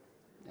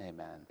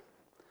Amen.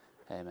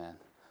 Amen.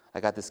 I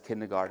got this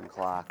kindergarten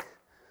clock.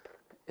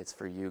 It's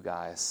for you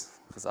guys,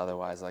 because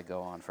otherwise I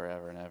go on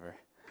forever and ever.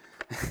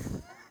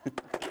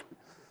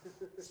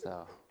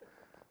 So,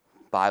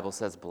 Bible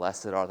says,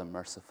 blessed are the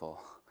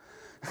merciful.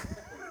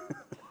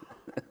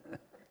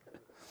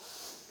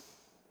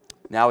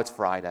 Now it's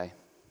Friday.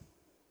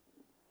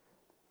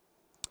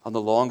 On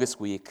the longest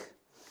week.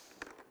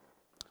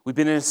 We've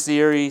been in a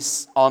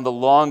series on the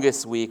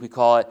longest week. We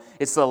call it,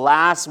 it's the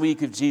last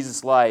week of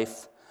Jesus'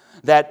 life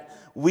that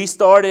we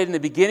started in the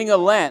beginning of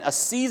Lent, a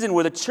season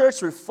where the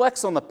church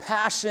reflects on the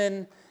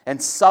passion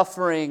and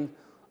suffering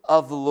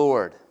of the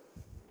Lord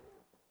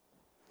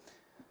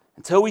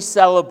until we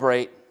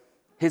celebrate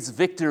his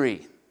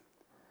victory.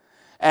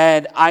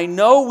 And I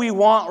know we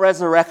want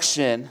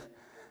resurrection,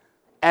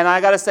 and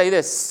I got to say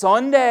this,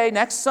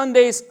 next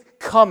Sunday's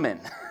coming,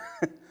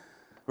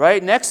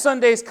 right? Next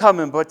Sunday's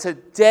coming, but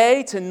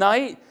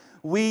tonight,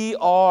 we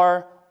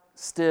are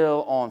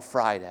still on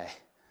Friday.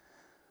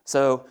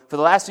 So for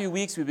the last few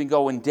weeks, we've been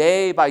going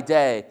day by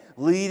day,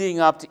 leading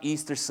up to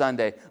Easter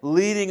Sunday,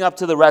 leading up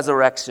to the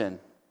resurrection.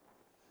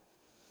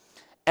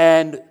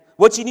 And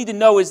what you need to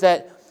know is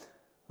that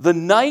the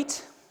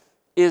night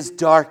is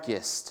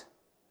darkest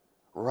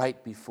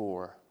right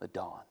before the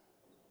dawn.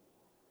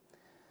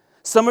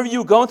 Some of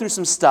you are going through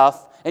some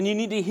stuff, and you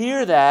need to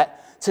hear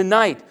that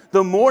tonight.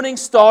 The morning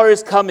star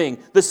is coming.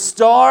 The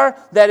star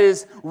that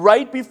is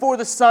right before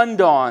the sun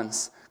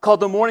dawns,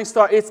 called the morning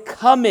star, it's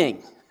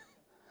coming.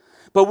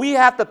 But we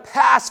have to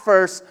pass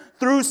first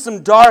through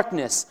some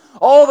darkness.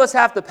 All of us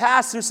have to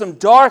pass through some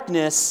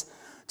darkness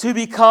to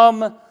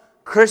become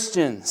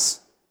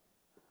Christians.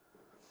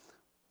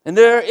 And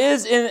there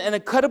is an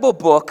incredible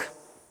book,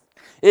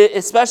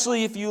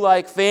 especially if you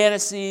like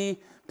fantasy,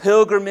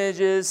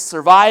 pilgrimages,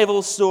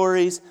 survival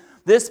stories.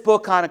 This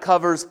book kind of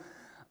covers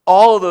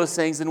all of those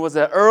things and was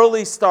an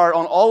early start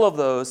on all of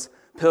those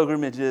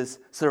pilgrimages,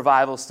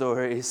 survival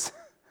stories,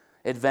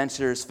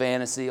 adventures,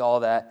 fantasy,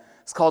 all that.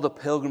 It's called A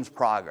Pilgrim's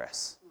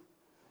Progress.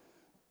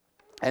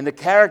 And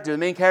the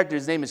main character,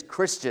 his name is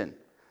Christian.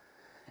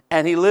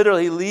 And he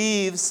literally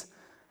leaves,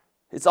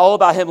 it's all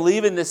about him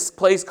leaving this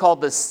place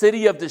called the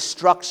City of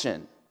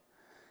Destruction.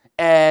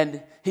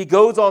 And he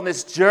goes on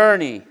this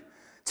journey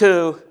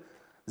to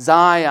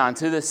Zion,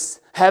 to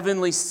this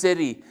heavenly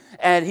city.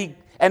 And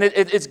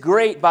it's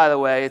great, by the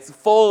way. It's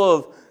full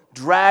of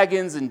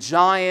dragons and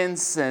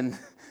giants and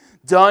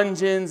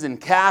dungeons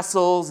and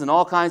castles and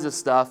all kinds of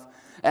stuff.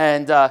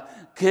 And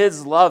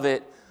kids love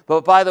it.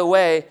 But by the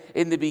way,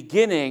 in the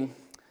beginning,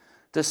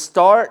 to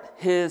start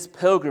his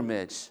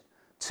pilgrimage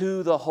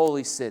to the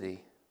holy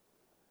city,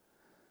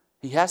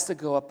 he has to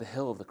go up the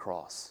hill of the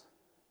cross.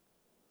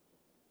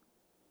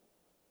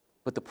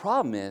 But the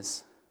problem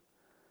is,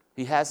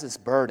 he has this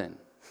burden.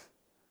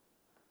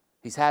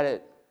 He's had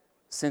it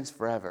since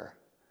forever.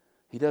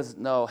 He doesn't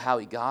know how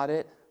he got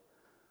it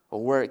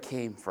or where it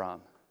came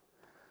from.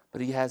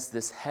 But he has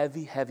this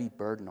heavy, heavy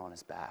burden on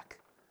his back.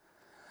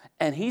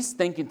 And he's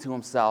thinking to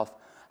himself,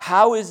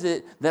 how is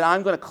it that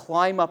I'm going to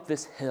climb up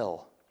this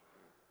hill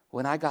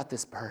when I got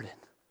this burden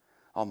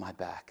on my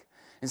back?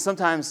 And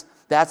sometimes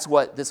that's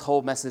what this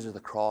whole message of the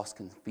cross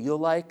can feel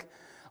like.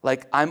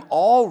 Like I'm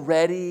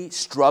already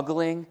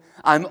struggling.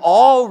 I'm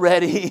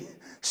already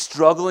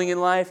struggling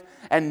in life.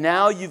 And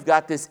now you've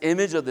got this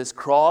image of this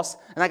cross.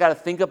 And I got to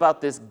think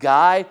about this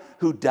guy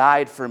who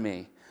died for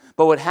me.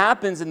 But what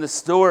happens in the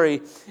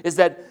story is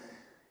that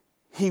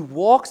he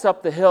walks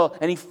up the hill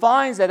and he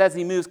finds that as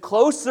he moves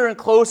closer and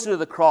closer to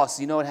the cross,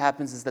 you know what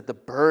happens is that the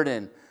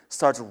burden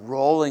starts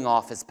rolling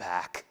off his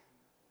back.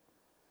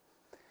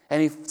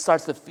 And he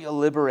starts to feel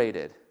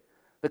liberated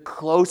the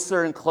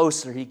closer and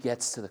closer he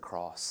gets to the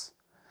cross.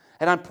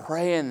 And I'm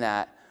praying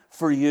that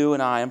for you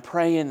and I. I'm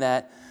praying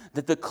that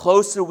the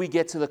closer we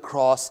get to the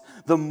cross,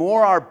 the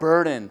more our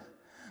burden,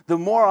 the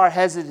more our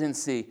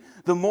hesitancy,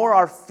 the more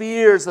our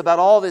fears about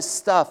all this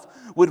stuff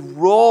would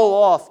roll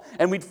off,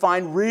 and we'd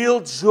find real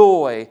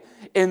joy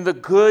in the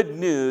good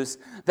news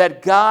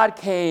that God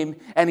came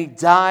and he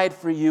died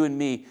for you and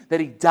me, that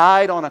he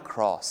died on a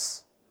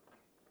cross.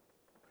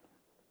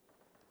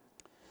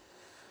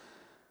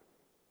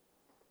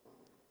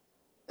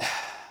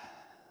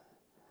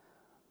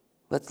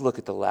 Let's look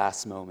at the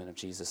last moment of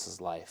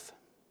Jesus' life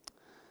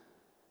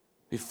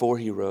before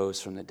he rose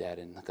from the dead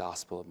in the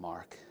Gospel of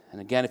Mark. And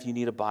again, if you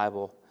need a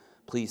Bible,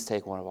 please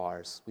take one of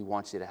ours. We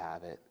want you to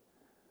have it.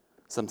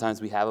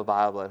 Sometimes we have a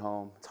Bible at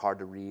home. It's hard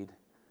to read.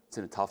 It's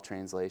in a tough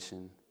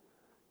translation.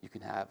 You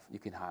can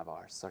have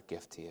ours. It's our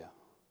gift to you.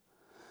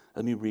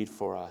 Let me read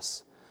for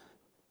us.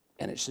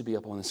 And it should be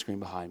up on the screen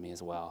behind me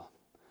as well.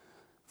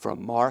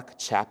 From Mark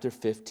chapter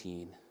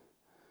 15,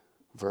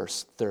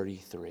 verse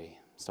 33.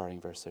 Starting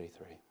verse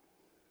 33.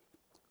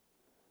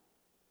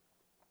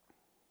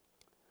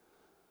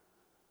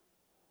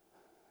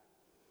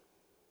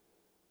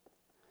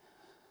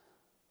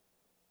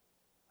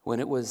 When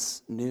it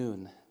was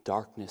noon,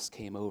 darkness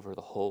came over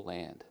the whole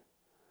land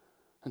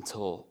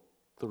until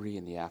 3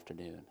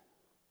 p.m.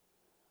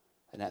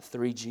 And at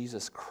 3,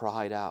 Jesus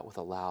cried out with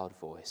a loud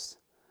voice,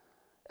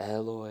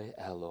 Eloi,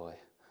 Eloi,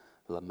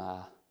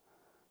 lama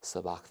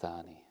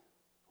sabachthani,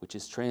 which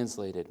is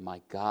translated, my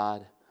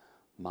God,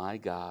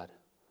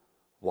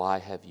 why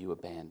have you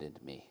abandoned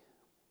me?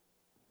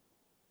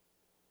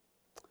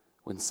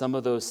 When some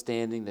of those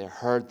standing there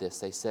heard this,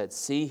 they said,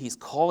 see, he's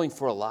calling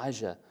for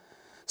Elijah.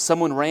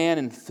 Someone ran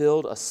and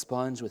filled a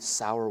sponge with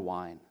sour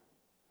wine,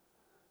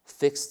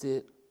 fixed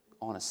it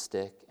on a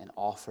stick, and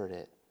offered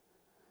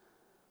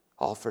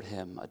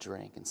him a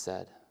drink, and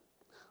said,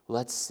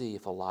 let's see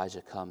if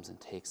Elijah comes and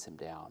takes him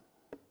down.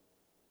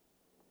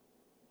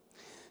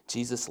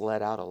 Jesus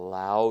let out a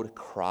loud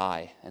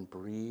cry and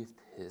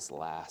breathed his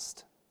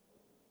last.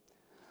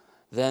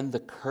 Then the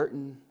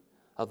curtain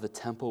of the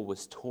temple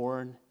was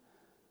torn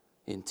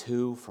in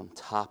two from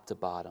top to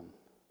bottom.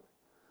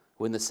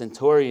 When the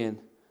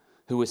centurion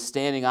who was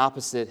standing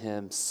opposite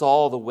him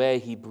saw the way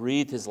he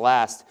breathed his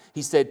last,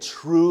 he said,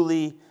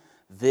 truly,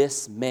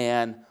 this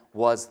man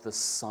was the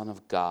Son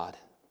of God.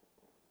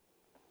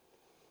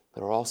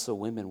 There were also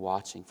women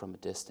watching from a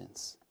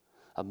distance.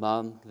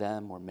 Among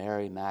them were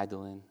Mary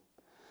Magdalene,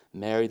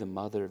 Mary the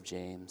mother of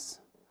James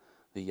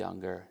the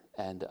younger,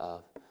 and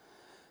of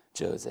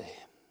Jose,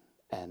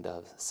 and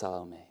of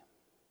Salome.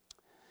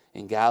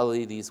 In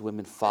Galilee, these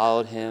women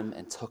followed him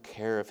and took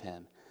care of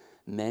him.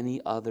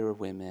 Many other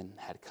women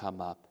had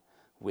come up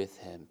with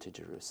him to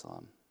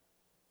Jerusalem.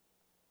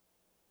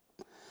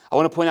 I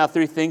want to point out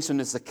three things from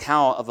this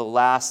account of the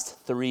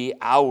last 3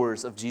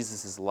 hours of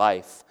Jesus'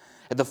 life.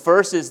 And the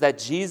first is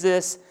that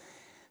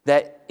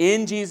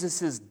in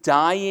Jesus'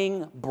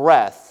 dying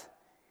breath,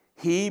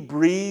 he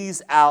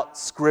breathes out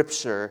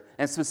Scripture,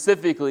 and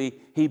specifically,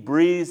 he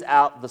breathes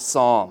out the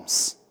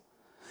Psalms.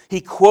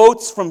 He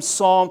quotes from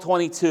Psalm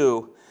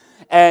 22.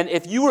 And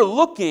if you were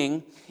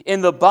looking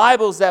in the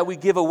Bibles that we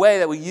give away,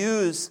 that we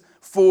use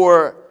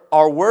for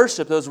our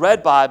worship, those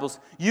red Bibles,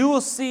 you will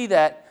see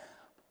that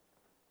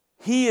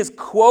he is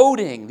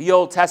quoting the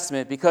Old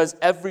Testament, because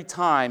every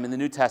time in the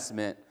New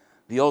Testament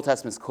the Old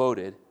Testament is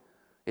quoted,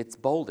 it's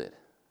bolded,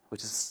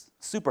 which is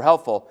super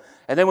helpful.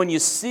 And then when you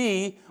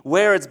see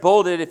where it's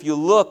bolded, if you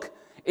look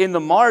in the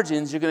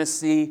margins, you're going to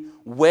see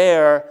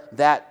where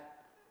that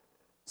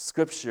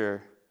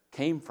Scripture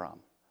came from,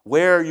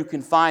 where you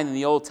can find in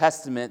the Old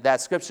Testament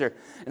that Scripture.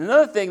 And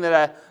another thing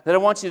that I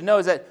want you to know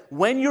is that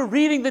when you're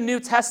reading the New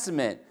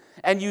Testament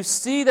and you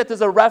see that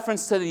there's a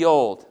reference to the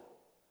Old,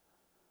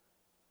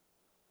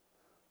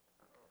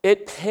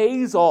 it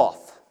pays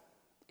off.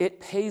 It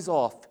pays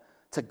off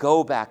to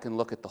go back and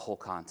look at the whole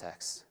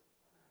context.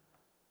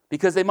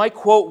 Because they might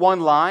quote one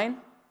line,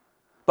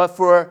 but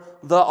for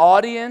the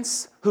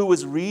audience who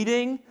was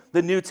reading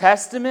the New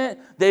Testament,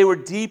 they were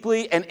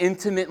deeply and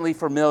intimately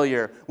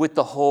familiar with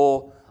the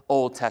whole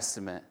Old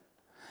Testament.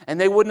 And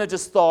they wouldn't have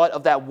just thought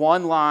of that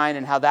one line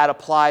and how that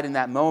applied in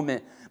that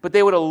moment, but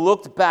they would have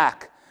looked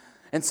back.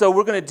 And so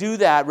we're going to do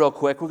that real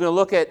quick. We're going to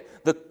look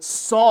at the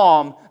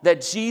psalm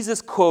that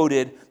Jesus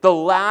quoted, the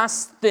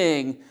last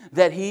thing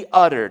that he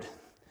uttered.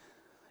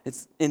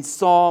 It's in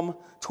Psalm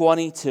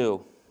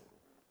 22.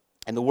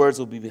 And the words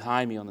will be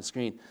behind me on the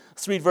screen.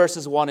 Let's read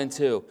verses 1 and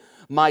 2.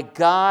 My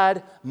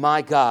God,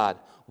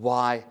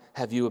 why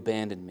have you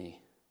abandoned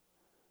me?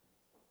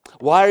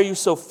 Why are you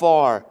so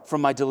far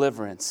from my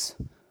deliverance?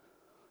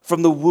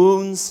 From the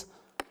words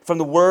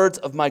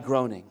of my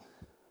groaning.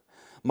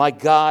 My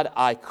God,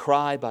 I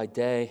cry by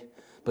day,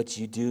 but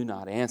you do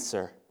not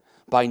answer.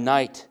 By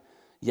night,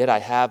 yet I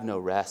have no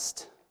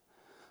rest.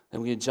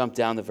 Then we're going to jump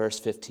down to verse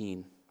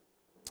 15.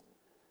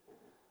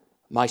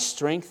 My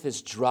strength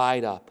is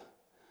dried up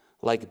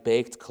like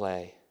baked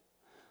clay.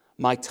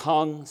 My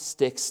tongue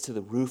sticks to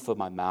the roof of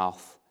my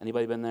mouth.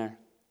 Anybody been there?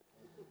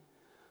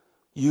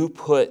 You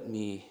put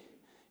me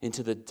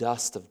into the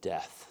dust of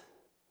death,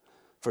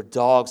 for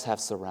dogs have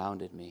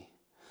surrounded me.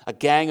 A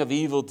gang of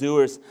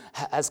evildoers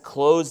has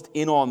closed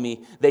in on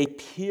me. They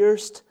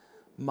pierced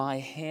my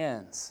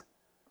hands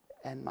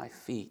and my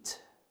feet.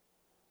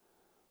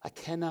 I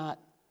can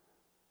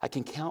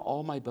count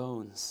all my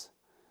bones.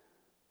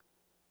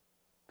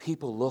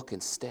 People look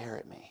and stare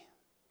at me.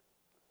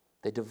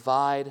 They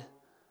divide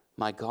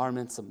my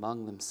garments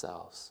among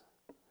themselves,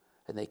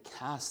 and they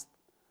cast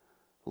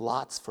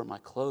lots for my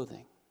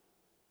clothing.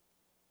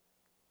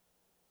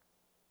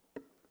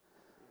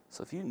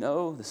 So if you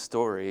know the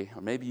story,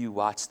 or maybe you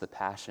watched The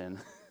Passion,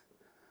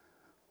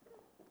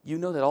 you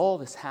know that all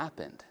this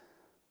happened.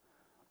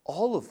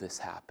 All of this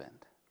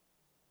happened.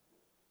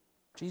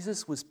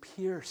 Jesus was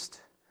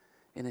pierced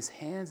in his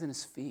hands and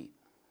his feet.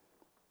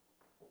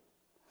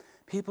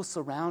 People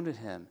surrounded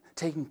him,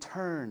 taking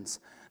turns.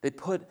 They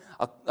put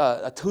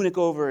a tunic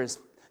over his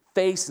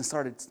face and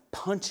started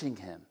punching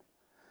him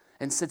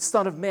and said,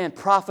 Son of man,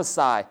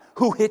 prophesy.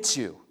 Who hit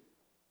you?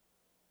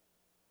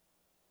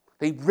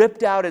 They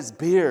ripped out his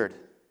beard.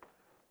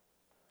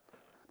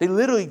 They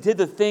literally did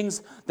the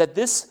things that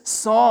this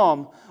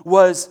psalm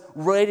was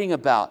writing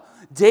about.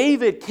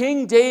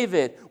 King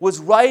David was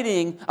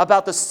writing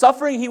about the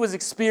suffering he was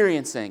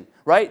experiencing,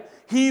 right?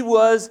 He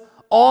was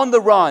on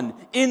the run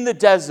in the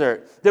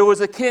desert. There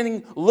was a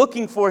king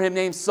looking for him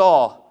named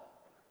Saul.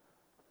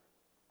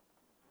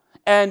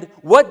 And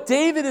what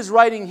David is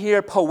writing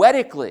here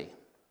poetically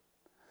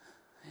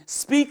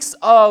speaks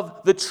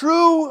of the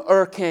true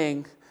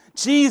king,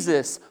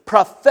 Jesus,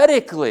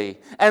 prophetically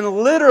and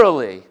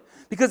literally,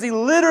 because he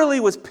literally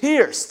was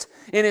pierced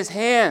in his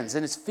hands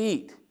and his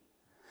feet.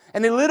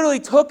 And they literally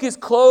took his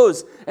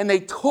clothes and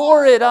they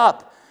tore it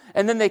up,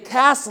 and then they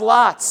cast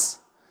lots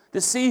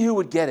to see who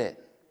would get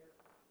it.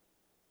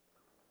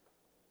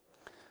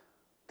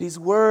 These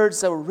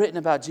words that were written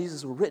about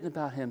Jesus were written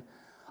about him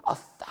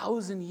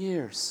 1,000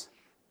 years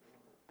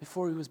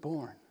before he was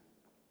born.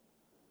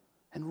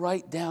 And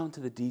right down to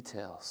the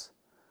details,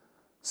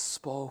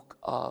 spoke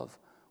of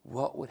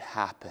what would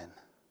happen.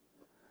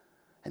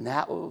 And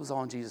that was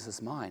on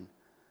Jesus' mind.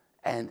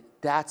 And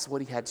that's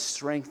what he had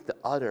strength to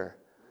utter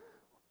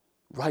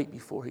right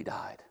before he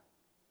died.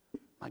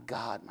 My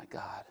God,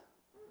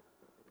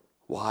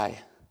 why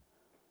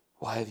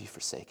have you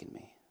forsaken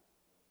me?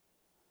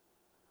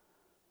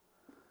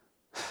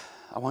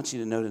 I want you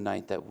to know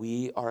tonight that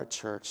we are a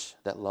church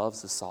that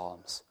loves the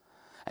Psalms.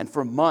 And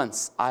for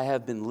months, I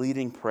have been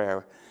leading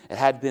prayer. It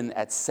had been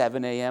at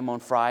 7 a.m. on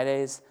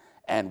Fridays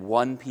and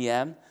 1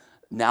 p.m.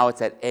 Now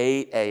it's at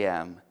 8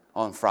 a.m.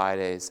 on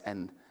Fridays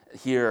and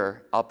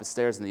here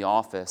upstairs in the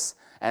office,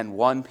 and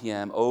 1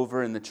 p.m.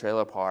 over in the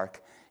trailer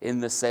park in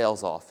the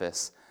sales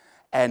office.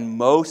 And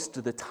most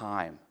of the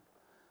time,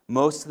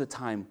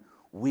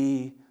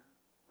 we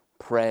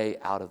pray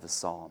out of the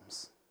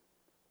Psalms.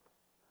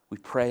 We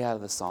pray out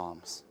of the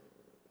Psalms.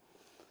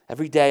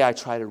 Every day I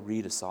try to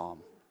read a psalm.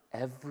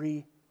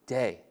 Every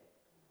day.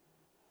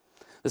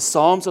 The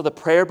Psalms are the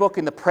prayer book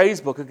and the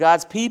praise book of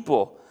God's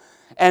people.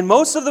 And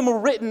most of them were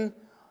written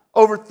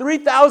over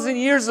 3,000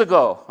 years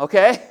ago,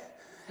 okay?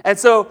 And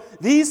so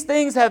these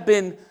things have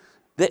been,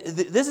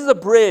 this is a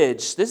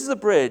bridge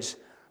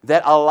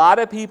that a lot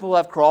of people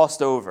have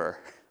crossed over.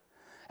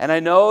 And I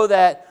know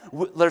that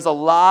there's a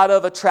lot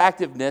of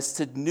attractiveness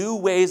to new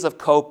ways of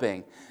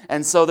coping.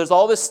 And so there's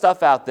all this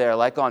stuff out there,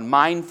 like on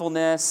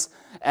mindfulness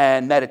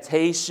and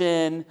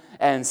meditation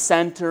and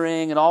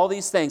centering and all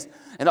these things.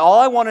 And all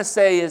I want to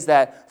say is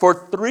that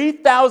for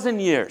 3,000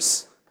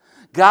 years,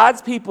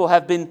 God's people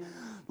have been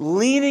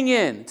leaning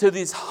in to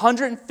these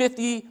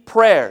 150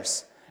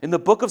 prayers in the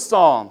book of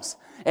Psalms,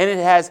 and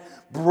it has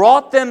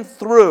brought them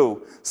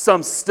through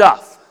some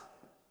stuff.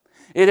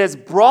 It has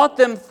brought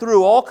them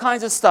through all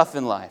kinds of stuff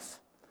in life.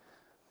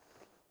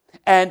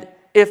 And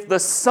if the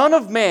Son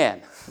of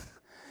Man,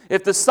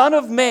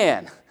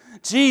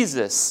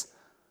 Jesus,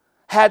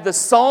 had the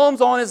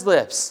Psalms on his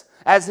lips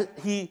as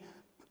he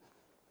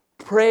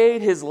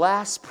prayed his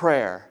last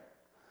prayer,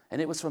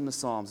 and it was from the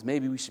Psalms,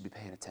 maybe we should be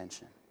paying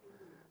attention.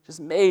 Just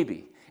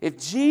maybe. If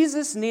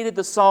Jesus needed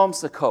the Psalms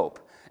to cope,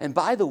 and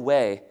by the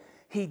way,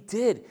 he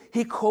did.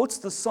 He quotes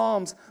the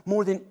Psalms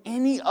more than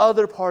any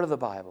other part of the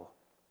Bible.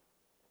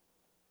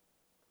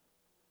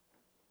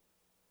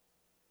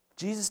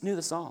 Jesus knew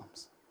the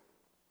Psalms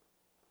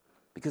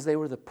because they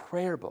were the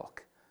prayer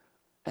book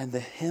and the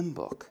hymn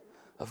book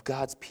of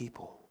God's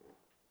people.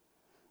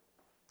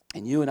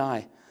 And you and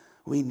I,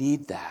 we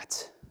need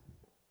that.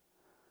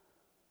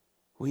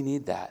 We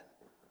need that.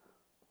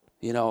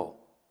 You know,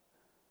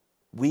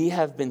 we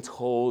have been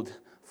told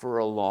for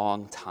a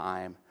long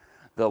time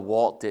the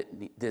Walt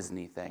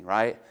Disney thing,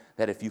 right?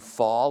 That if you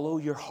follow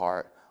your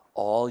heart,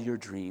 all your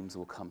dreams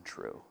will come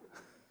true.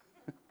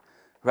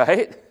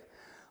 Right?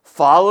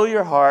 Follow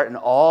your heart and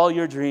all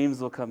your dreams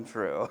will come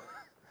true.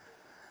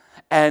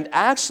 And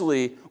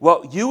actually,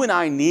 what you and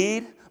I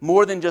need,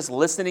 more than just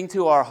listening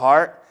to our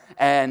heart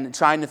and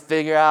trying to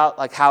figure out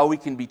like how we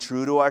can be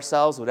true to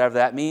ourselves, whatever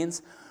that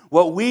means,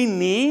 what we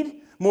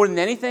need more than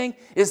anything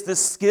is the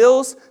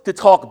skills to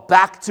talk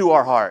back to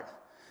our heart,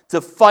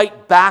 to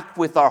fight back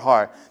with our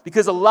heart.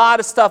 Because a lot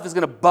of stuff is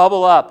going to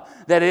bubble up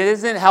that it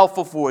isn't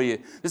helpful for you.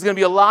 There's going to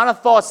be a lot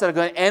of thoughts that are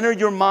going to enter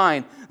your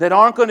mind that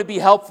aren't going to be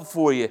helpful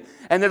for you.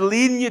 And they're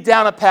leading you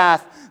down a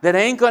path that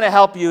ain't going to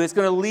help you. It's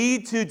going to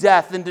lead to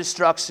death and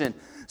destruction.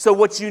 So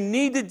what you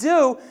need to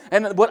do,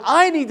 and what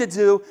I need to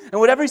do, and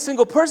what every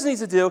single person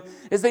needs to do,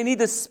 is they need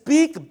to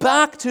speak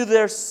back to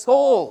their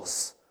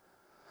souls.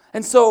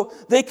 And so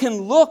they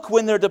can look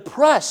when they're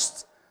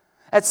depressed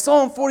at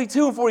Psalm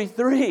 42 and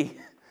 43,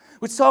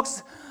 which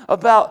talks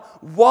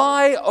about,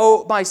 why,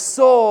 oh my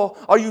soul,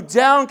 are you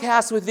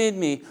downcast within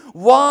me?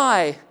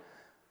 Why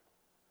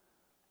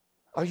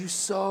are you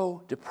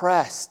so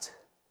depressed?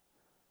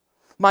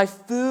 My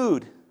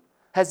food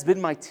has been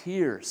my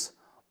tears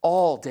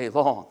all day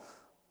long.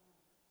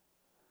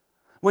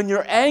 When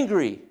you're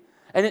angry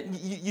and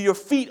your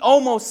feet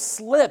almost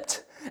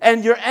slipped,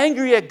 and you're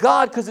angry at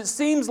God because it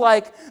seems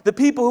like the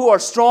people who are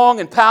strong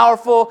and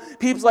powerful,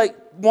 people like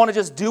want to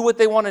just do what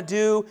they want to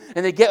do,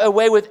 and they get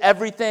away with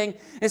everything.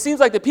 It seems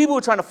like the people who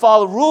are trying to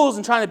follow rules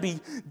and trying to be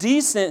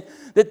decent,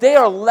 that they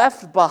are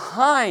left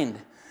behind.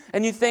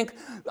 And you think,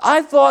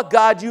 I thought,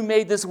 God, you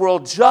made this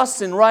world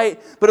just and right,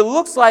 but it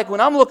looks like when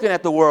I'm looking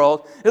at the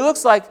world, it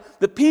looks like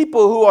the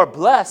people who are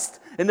blessed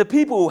and the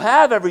people who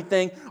have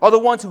everything are the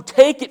ones who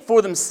take it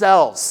for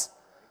themselves.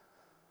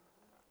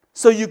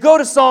 So you go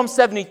to Psalm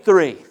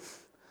 73,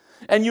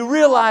 and you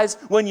realize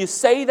when you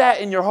say that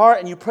in your heart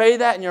and you pray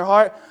that in your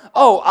heart,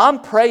 oh,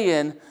 I'm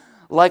praying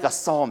like a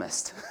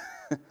psalmist.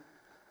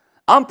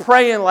 I'm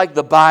praying like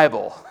the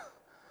Bible.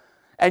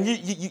 And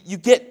you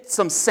get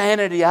some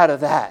sanity out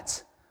of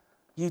that.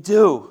 You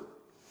do.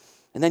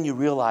 And then you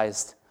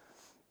realize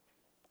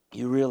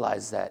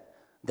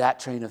that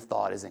train of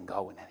thought isn't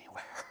going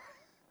anywhere.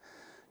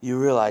 You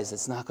realize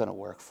it's not going to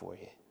work for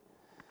you.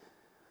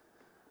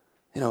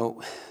 You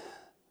know,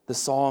 the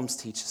Psalms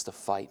teach us to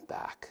fight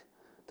back,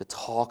 to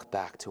talk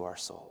back to our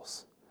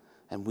souls.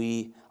 And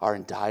we are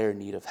in dire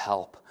need of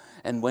help.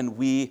 And when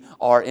we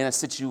are in a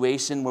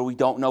situation where we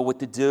don't know what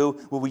to do,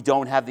 where we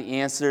don't have the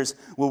answers,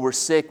 where we're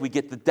sick, we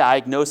get the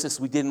diagnosis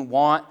we didn't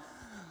want,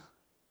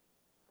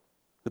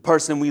 the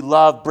person we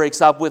love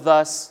breaks up with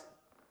us,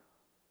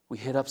 we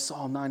hit up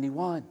Psalm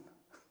 91.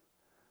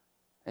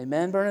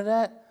 Amen,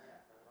 Bernadette?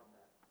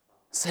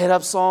 Let's hit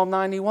up Psalm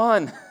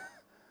 91.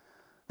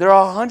 There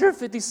are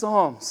 150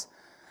 Psalms,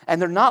 and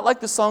they're not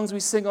like the songs we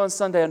sing on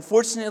Sunday.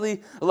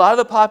 Unfortunately, a lot of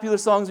the popular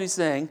songs we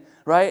sing,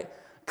 right,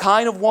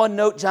 kind of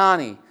one-note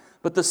Johnny.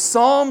 But the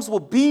Psalms will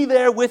be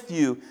there with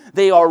you.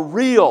 They are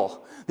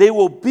real. They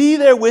will be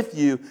there with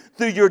you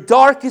through your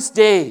darkest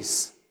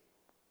days.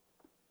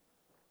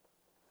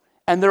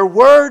 And their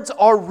words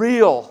are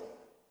real.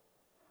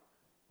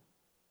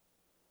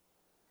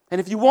 And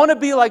if you want to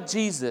be like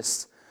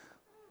Jesus,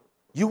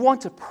 you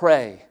want to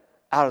pray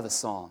out of the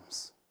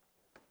Psalms.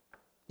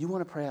 You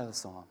want to pray out of the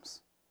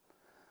Psalms.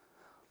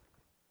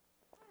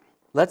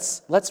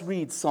 Let's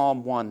read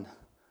Psalm 1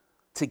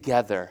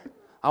 together.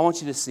 I want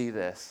you to see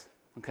this,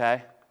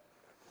 okay?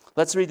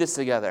 Let's read this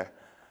together.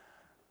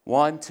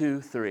 1,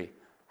 2, 3.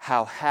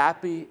 How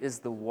happy is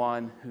the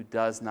one who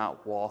does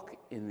not walk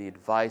in the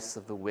advice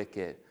of the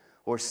wicked,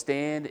 or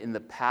stand in the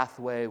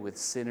pathway with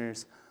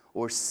sinners,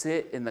 or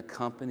sit in the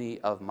company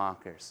of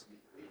mockers.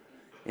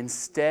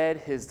 Instead,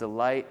 his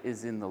delight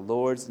is in the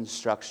Lord's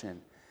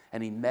instruction,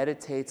 and he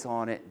meditates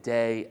on it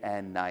day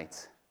and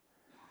night.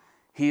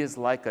 He is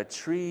like a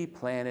tree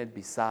planted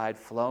beside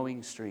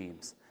flowing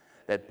streams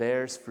that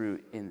bears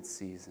fruit in its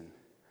season,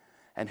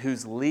 and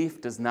whose leaf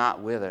does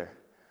not wither.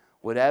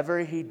 Whatever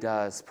he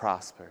does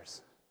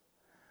prospers.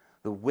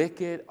 The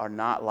wicked are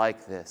not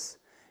like this.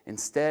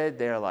 Instead,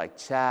 they are like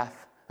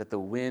chaff that the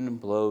wind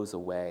blows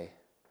away.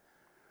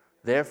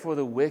 Therefore,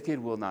 the wicked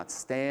will not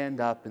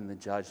stand up in the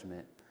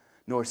judgment,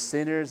 nor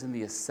sinners in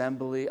the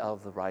assembly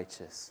of the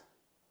righteous.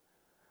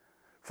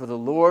 For the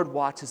Lord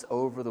watches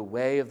over the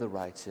way of the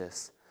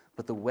righteous,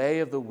 but the way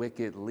of the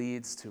wicked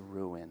leads to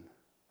ruin.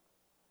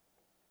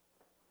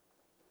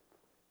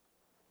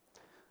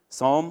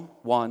 Psalm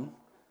 1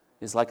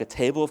 is like a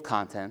table of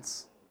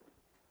contents.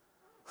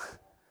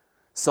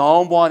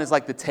 Psalm 1 is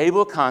like the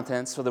table of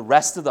contents for the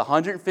rest of the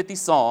 150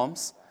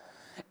 Psalms.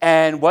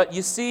 And what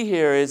you see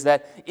here is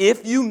that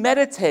if you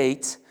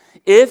meditate,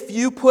 if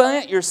you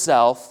plant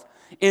yourself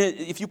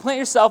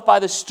by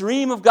the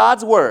stream of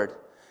God's word,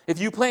 if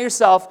you plant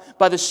yourself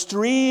by the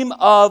stream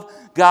of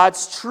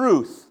God's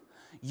truth,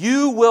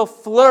 you will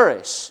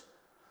flourish.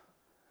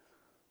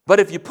 But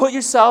if you put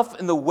yourself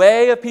in the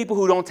way of people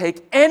who don't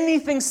take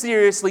anything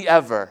seriously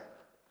ever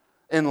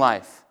in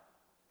life,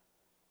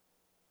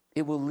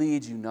 it will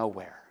lead you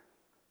nowhere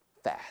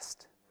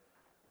fast.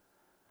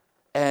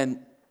 And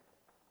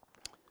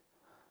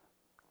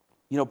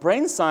you know,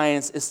 brain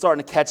science is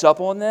starting to catch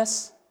up on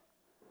this.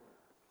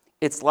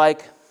 It's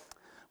like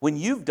when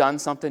you've done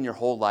something your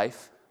whole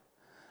life,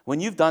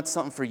 when you've done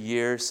something for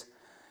years,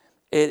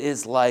 it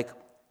is like,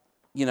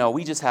 you know,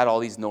 we just had all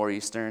these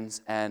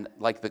nor'easters, and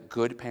like the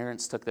good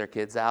parents took their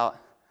kids out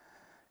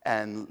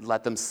and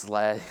let them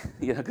sled,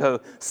 go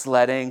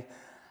sledding.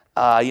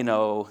 I'm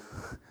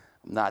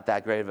not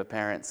that great of a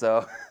parent,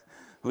 so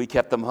we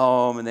kept them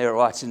home and they were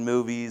watching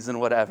movies and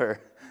whatever.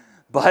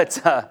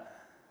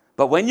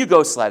 But when you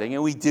go sledding,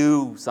 and we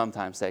do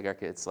sometimes take our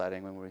kids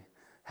sledding when we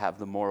have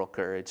the moral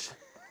courage,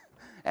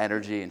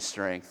 energy, and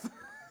strength,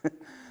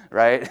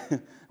 right?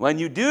 When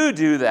you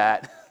do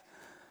that,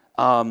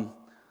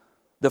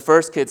 the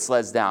first kid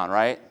sleds down,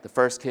 right? The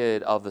first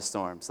kid of the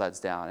storm sleds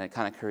down, and it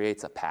kind of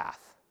creates a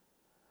path.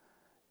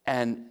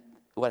 And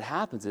what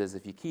happens is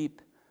if you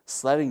keep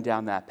sledding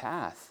down that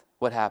path,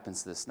 what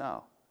happens to the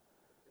snow?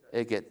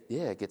 It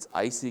gets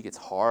icy, it gets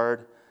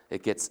hard,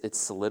 it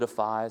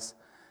solidifies.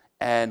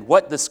 And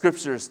what the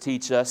scriptures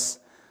teach us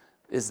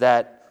is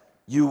that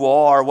you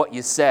are what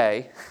you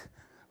say.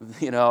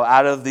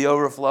 Out of the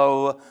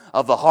overflow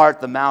of the heart,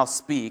 the mouth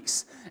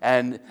speaks.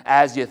 And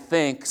as you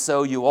think,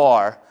 so you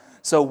are.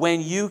 So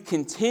when you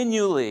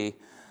continually,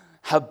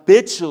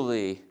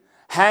 habitually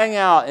hang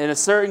out in a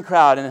certain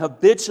crowd and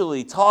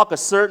habitually talk a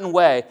certain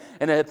way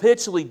and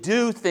habitually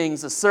do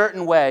things a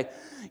certain way,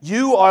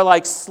 you are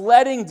like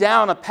sledding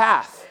down a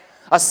path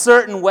a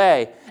certain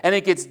way. And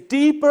it gets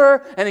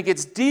deeper, and it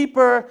gets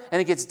deeper,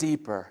 and it gets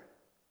deeper.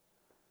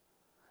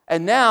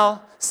 And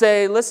now,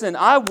 say, listen,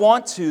 I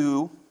want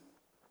to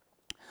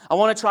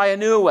try a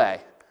new way.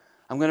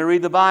 I'm going to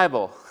read the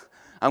Bible.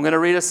 I'm going to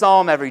read a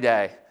psalm every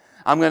day.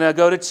 I'm going to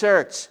go to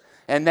church.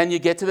 And then you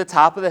get to the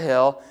top of the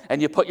hill,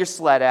 and you put your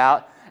sled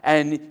out,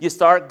 and you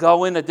start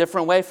going a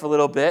different way for a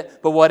little bit,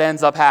 but what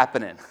ends up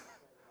happening?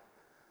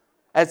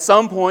 At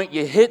some point,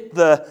 you hit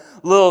the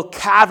little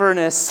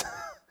cavernous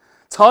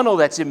tunnel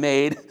that you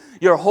made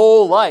your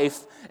whole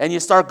life, and you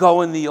start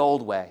going the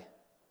old way.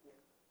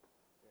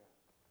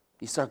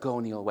 You start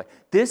going the old way.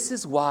 This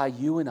is why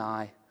you and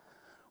I,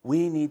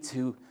 we need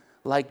to,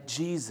 like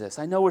Jesus.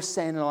 I know we're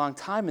saying it a long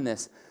time in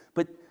this,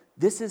 but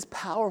this is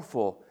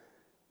powerful.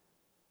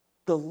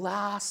 The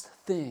last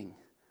thing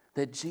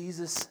that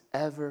Jesus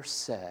ever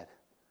said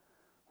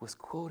was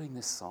quoting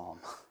this psalm.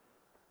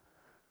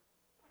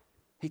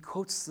 He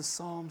quotes the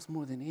Psalms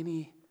more than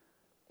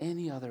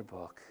any other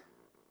book.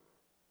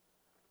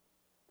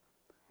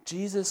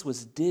 Jesus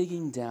was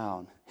digging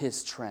down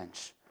his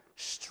trench,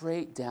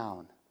 straight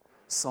down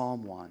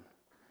Psalm 1,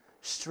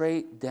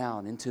 straight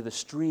down into the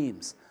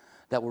streams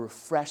that will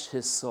refresh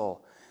his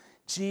soul.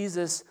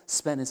 Jesus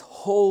spent his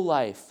whole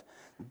life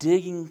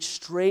digging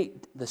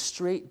the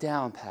straight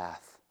down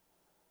path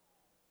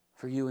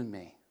for you and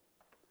me.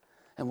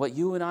 And what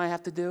you and I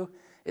have to do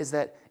is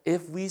that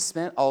if we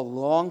spent a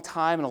long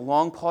time and a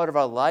long part of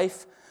our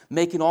life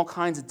making all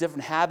kinds of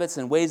different habits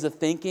and ways of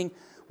thinking,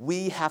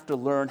 we have to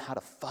learn how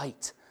to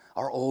fight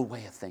our old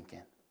way of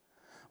thinking.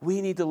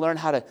 We need to learn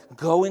how to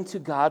go into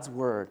God's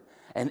word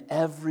and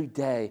every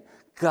day,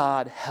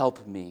 God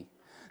help me.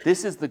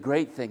 This is the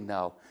great thing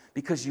though,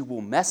 because you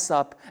will mess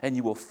up and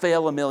you will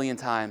fail a million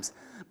times,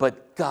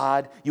 but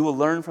God, you will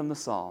learn from the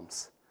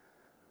Psalms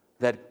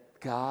that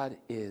God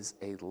is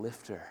a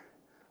lifter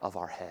of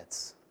our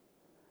heads.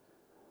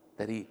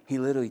 That he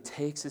literally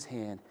takes his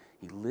hand,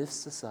 he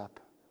lifts us up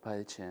by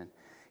the chin.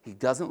 He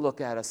doesn't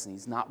look at us and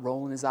he's not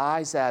rolling his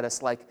eyes at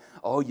us like,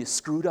 oh, you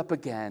screwed up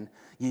again.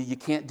 You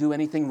can't do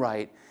anything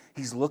right.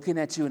 He's looking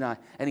at you and I,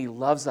 and he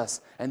loves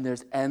us. And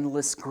there's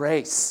endless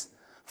grace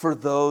for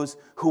those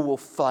who will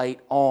fight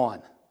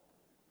on.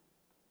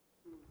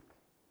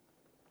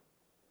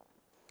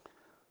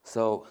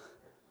 So,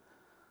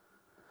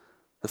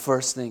 the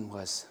first thing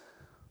was,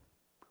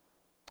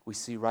 we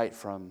see right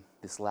from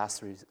this last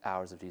 3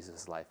 hours of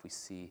Jesus' life, we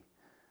see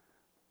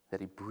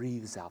that he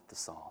breathes out the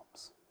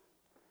Psalms.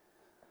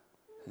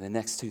 And the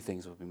next two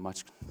things we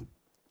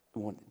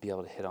won't be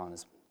able to hit on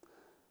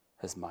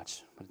as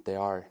much, but they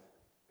are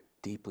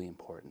deeply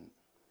important.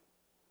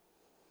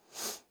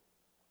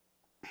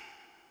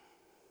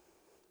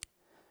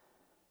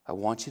 I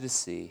want you to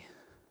see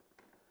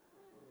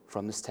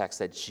from this text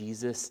that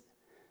Jesus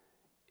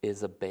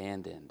is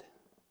abandoned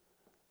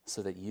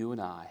so that you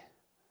and I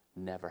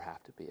never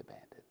have to be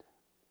abandoned.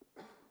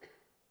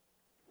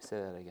 Say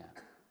that again.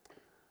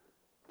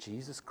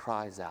 Jesus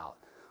cries out,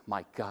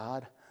 my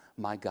God,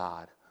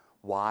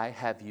 why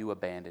have you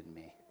abandoned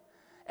me?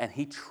 And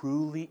he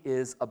truly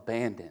is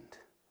abandoned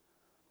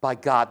by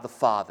God the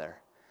Father.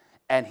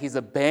 And he's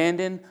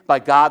abandoned by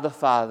God the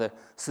Father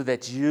so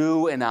that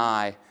you and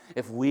I,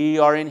 if we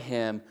are in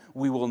him,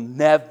 we will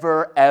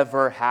never,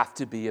 ever have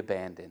to be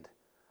abandoned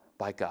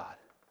by God.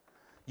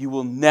 You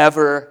will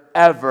never,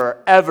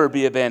 ever, ever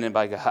be abandoned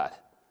by God.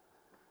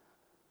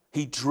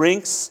 He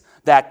drinks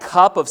that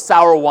cup of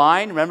sour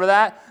wine. Remember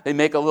that? They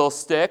make a little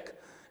stick,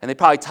 and they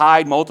probably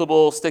tied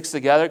multiple sticks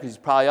together because he's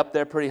probably up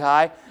there pretty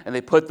high, and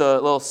they put the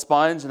little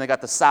sponge, and they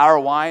got the sour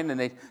wine, and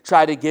they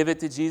try to give it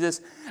to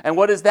Jesus. And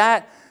what is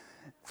that?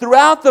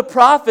 Throughout the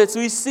prophets,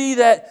 we see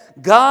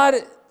that God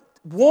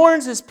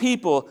warns his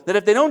people that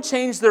if they don't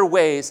change their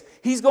ways,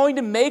 he's going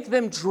to make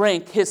them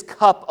drink his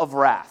cup of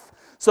wrath.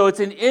 So it's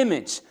an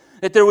image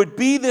that there would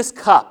be this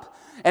cup,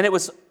 and it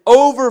was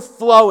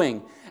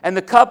overflowing, and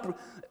the cup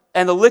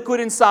and the liquid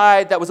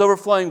inside that was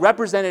overflowing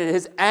represented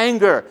his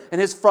anger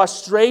and his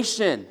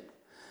frustration. And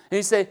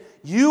he said,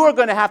 you are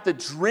going to have to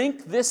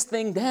drink this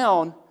thing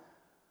down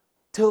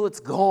till it's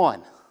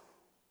gone.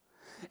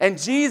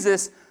 And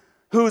Jesus,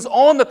 who's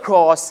on the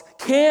cross,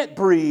 can't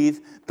breathe,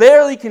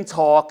 barely can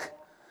talk,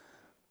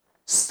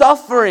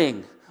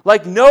 suffering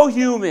like no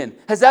human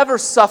has ever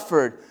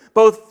suffered,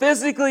 both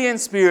physically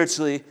and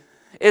spiritually,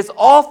 is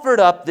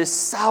offered up this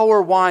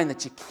sour wine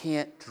that you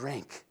can't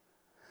drink.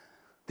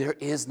 There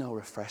is no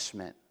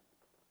refreshment.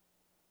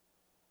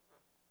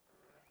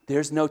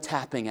 There's no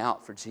tapping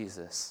out for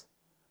Jesus.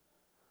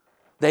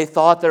 They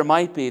thought there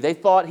might be. They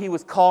thought he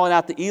was calling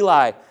out to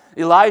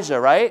Elijah,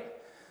 right?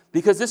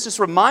 Because this just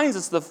reminds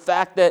us of the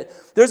fact that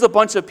there's a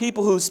bunch of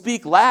people who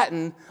speak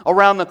Latin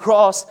around the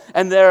cross,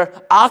 and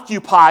they're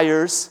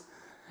occupiers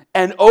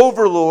and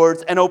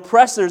overlords and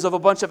oppressors of a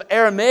bunch of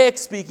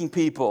Aramaic-speaking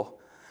people.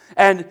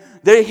 And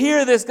they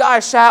hear this guy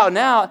shouting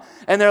out,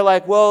 and they're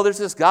like, well, there's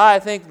this guy, I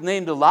think,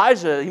 named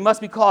Elijah. He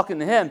must be talking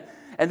to him.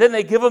 And then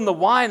they give him the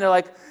wine. They're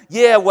like,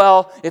 yeah,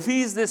 well, if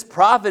he's this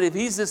prophet, if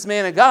he's this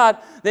man of God,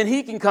 then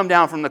he can come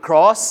down from the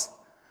cross.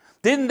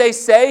 Didn't they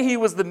say he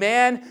was the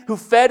man who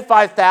fed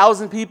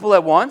 5,000 people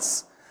at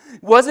once?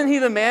 Wasn't he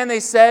the man they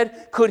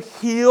said could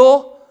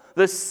heal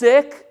the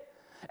sick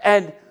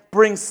and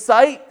bring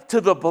sight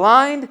to the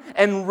blind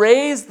and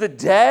raise the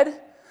dead?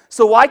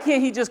 So why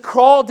can't he just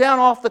crawl down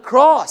off the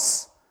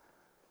cross?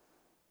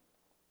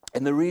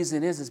 And the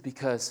reason is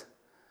because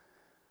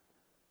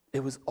it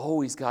was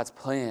always God's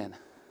plan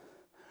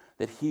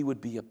that he would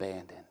be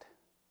abandoned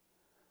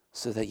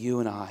so that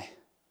you and I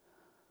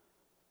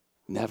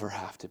never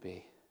have to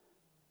be.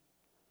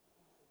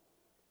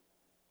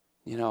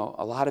 You know,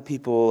 a lot of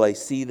people, they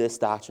see this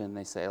doctrine and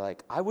they say,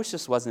 like, I wish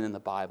this wasn't in the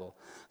Bible.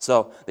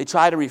 So they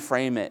try to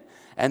reframe it.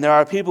 And there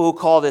are people who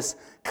call this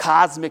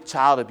cosmic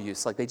child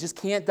abuse. Like, they just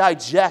can't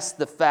digest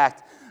the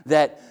fact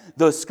that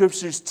the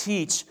scriptures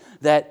teach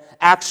that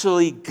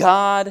actually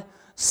God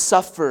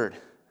suffered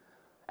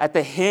at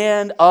the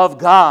hand of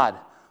God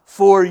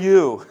for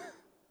you.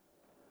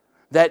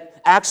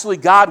 That actually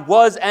God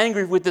was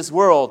angry with this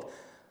world.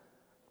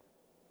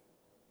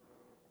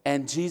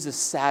 And Jesus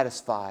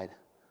satisfied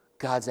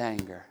God's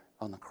anger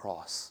on the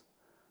cross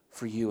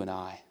for you and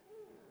I.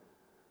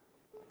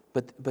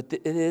 But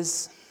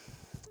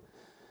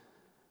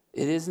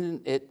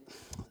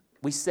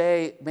we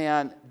say,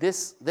 man,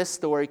 this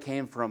story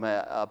came from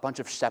a bunch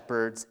of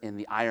shepherds in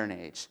the Iron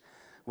Age,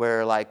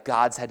 where like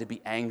gods had to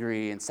be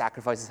angry and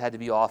sacrifices had to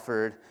be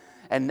offered,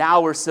 and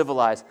now we're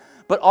civilized.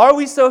 But are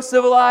we so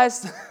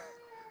civilized?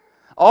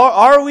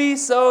 Are we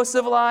so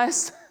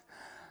civilized?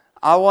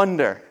 I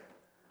wonder.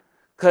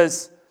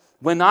 Because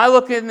when I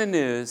look in the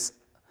news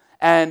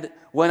and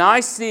when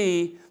I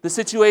see the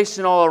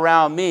situation all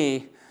around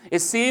me, it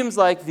seems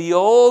like the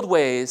old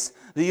ways,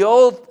 the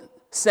old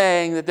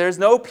saying that there's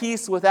no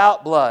peace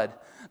without blood,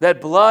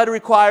 that blood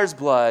requires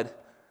blood,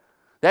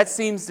 that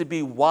seems to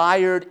be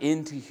wired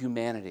into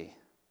humanity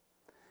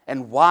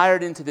and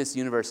wired into this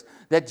universe,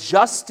 that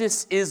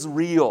justice is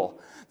real,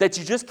 that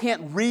you just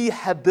can't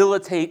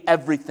rehabilitate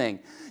everything.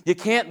 You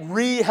can't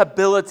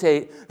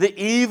rehabilitate the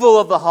evil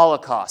of the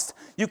Holocaust.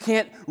 You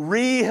can't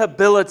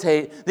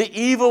rehabilitate the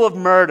evil of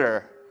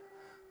murder.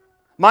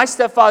 My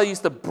stepfather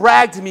used to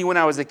brag to me when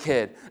I was a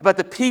kid about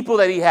the people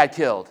that he had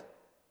killed.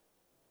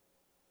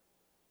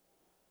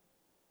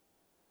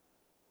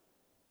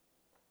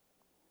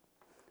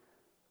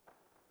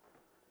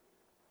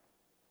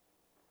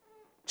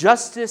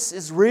 Justice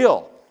is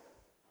real.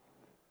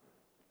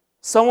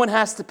 Someone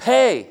has to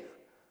pay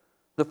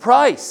the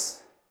price.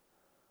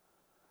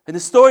 And the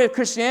story of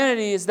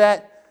Christianity is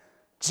that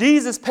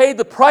Jesus paid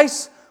the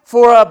price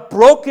for a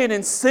broken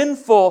and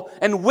sinful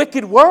and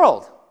wicked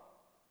world.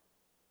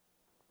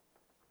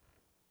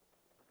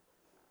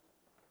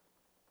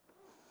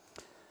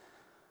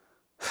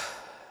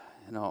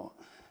 You know,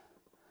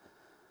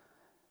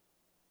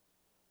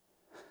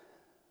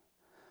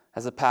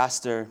 as a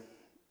pastor,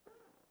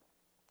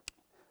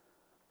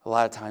 a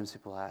lot of times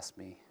people ask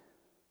me,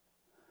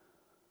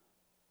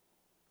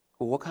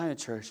 well, what kind of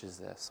church is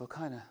this? What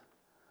kind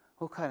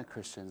of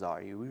Christians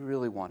are you? We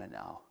really want to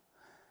know.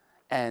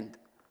 And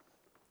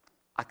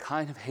I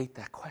kind of hate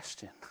that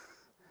question.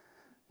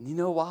 You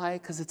know why?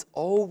 Because it's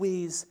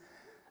always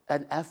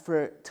an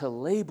effort to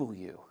label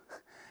you.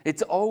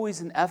 It's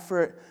always an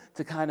effort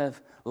to kind of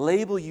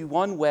label you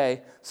one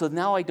way, so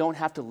now I don't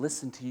have to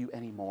listen to you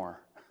anymore.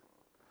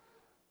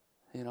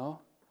 You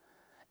know?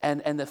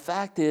 And the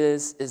fact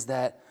is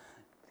that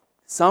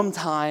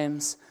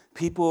sometimes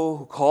people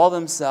who call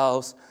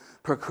themselves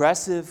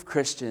progressive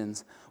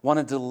Christians want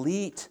to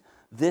delete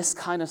this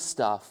kind of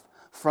stuff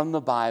from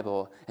the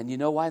Bible. And you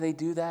know why they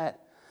do that?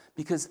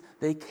 Because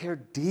they care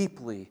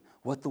deeply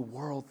what the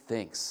world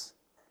thinks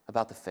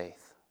about the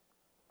faith.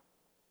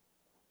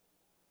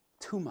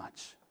 Too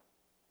much.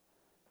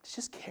 They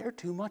just care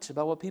too much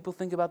about what people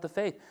think about the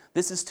faith.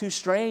 This is too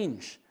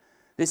strange.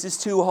 This is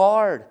too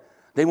hard.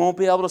 They won't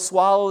be able to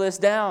swallow this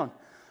down.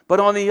 But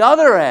on the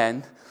other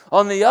end,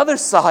 on the other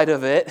side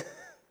of it,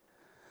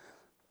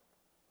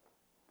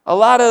 a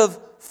lot of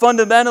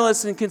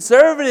fundamentalists and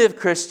conservative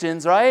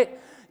Christians, right,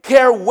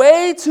 care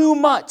way too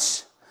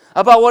much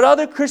about what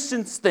other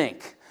Christians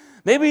think.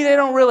 Maybe they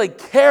don't really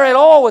care at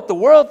all what the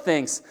world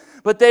thinks,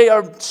 but they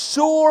are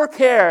sure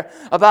care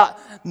about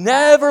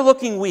never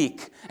looking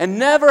weak and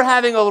never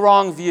having a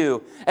wrong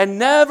view and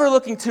never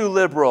looking too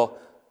liberal.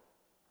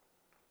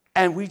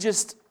 And we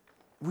just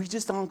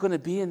aren't going to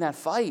be in that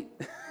fight.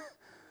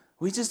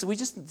 we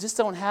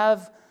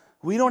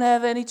don't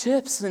have any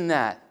chips in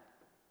that.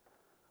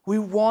 We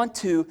want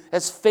to,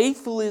 as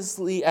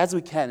faithfully as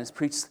we can, is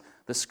preach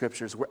the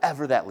scriptures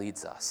wherever that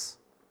leads us.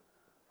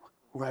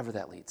 Wherever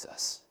that leads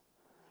us.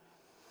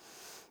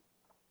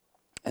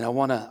 And I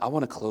want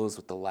to close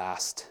with the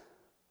last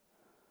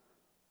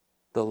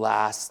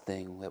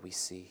thing that we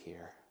see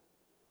here.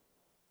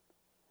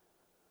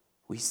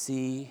 We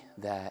see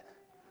that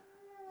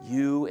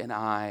you and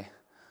I,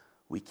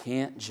 we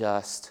can't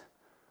just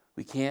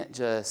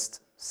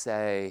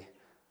say,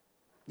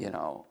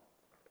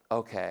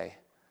 okay,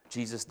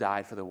 Jesus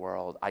died for the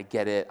world. I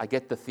get it. I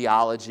get the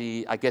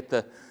theology. I get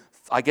the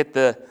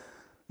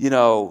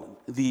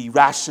the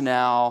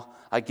rationale.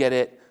 I get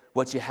it.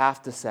 What you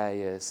have to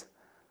say is,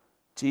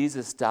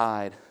 Jesus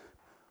died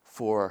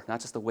for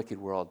not just a wicked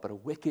world, but a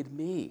wicked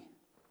me.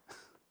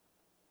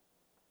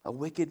 A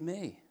wicked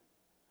me.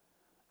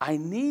 I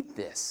need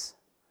this.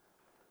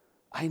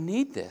 I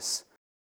need this.